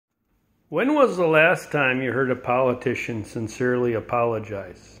When was the last time you heard a politician sincerely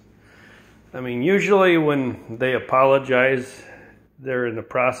apologize? I mean, usually when they apologize, they're in the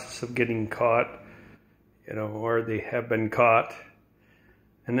process of getting caught, or they have been caught.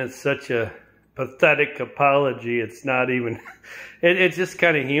 And it's such a pathetic apology. It's not even, it's just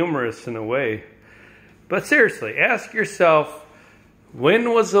kind of humorous in a way. But seriously, ask yourself,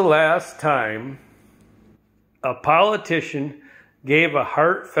 when was the last time a politician gave a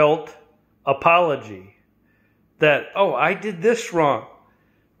heartfelt apology that, oh, I did this wrong,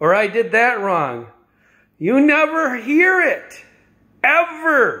 or I did that wrong? You never hear it,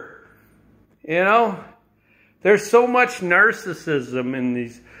 ever. There's so much narcissism in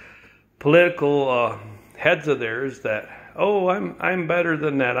these political heads of theirs that, oh, I'm better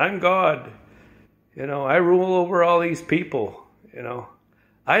than that. I'm God. I rule over all these people.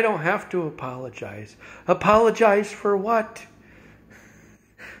 I don't have to apologize. Apologize for what?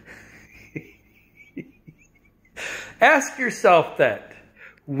 Ask yourself that.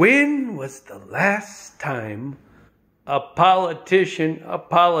 When was the last time a politician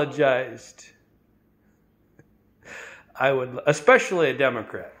apologized? Especially a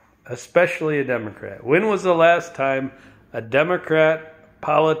Democrat. When was the last time a Democrat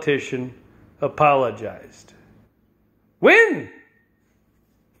politician apologized? When?